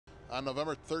On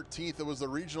November 13th, it was the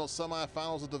regional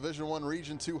semifinals of Division I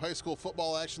Region II high school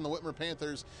football action. The Whitmer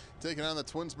Panthers taking on the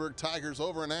Twinsburg Tigers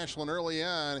over in Ashland. Early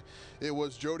on, it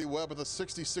was Jody Webb with a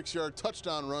 66-yard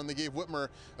touchdown run. They gave Whitmer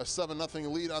a 7-0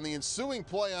 lead. On the ensuing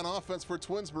play on offense for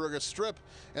Twinsburg, a strip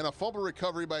and a fumble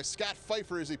recovery by Scott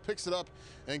Pfeiffer as he picks it up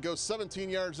and goes 17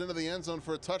 yards into the end zone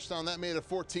for a touchdown. That made it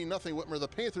 14-0 Whitmer. The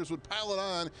Panthers would pile it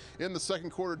on in the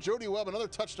second quarter. Jody Webb, another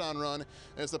touchdown run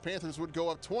as the Panthers would go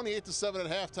up 28-7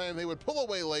 at halftime. They would pull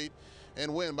away late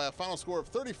and win by a final score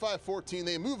of 35-14.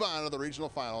 They move on to the regional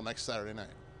final next Saturday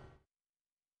night.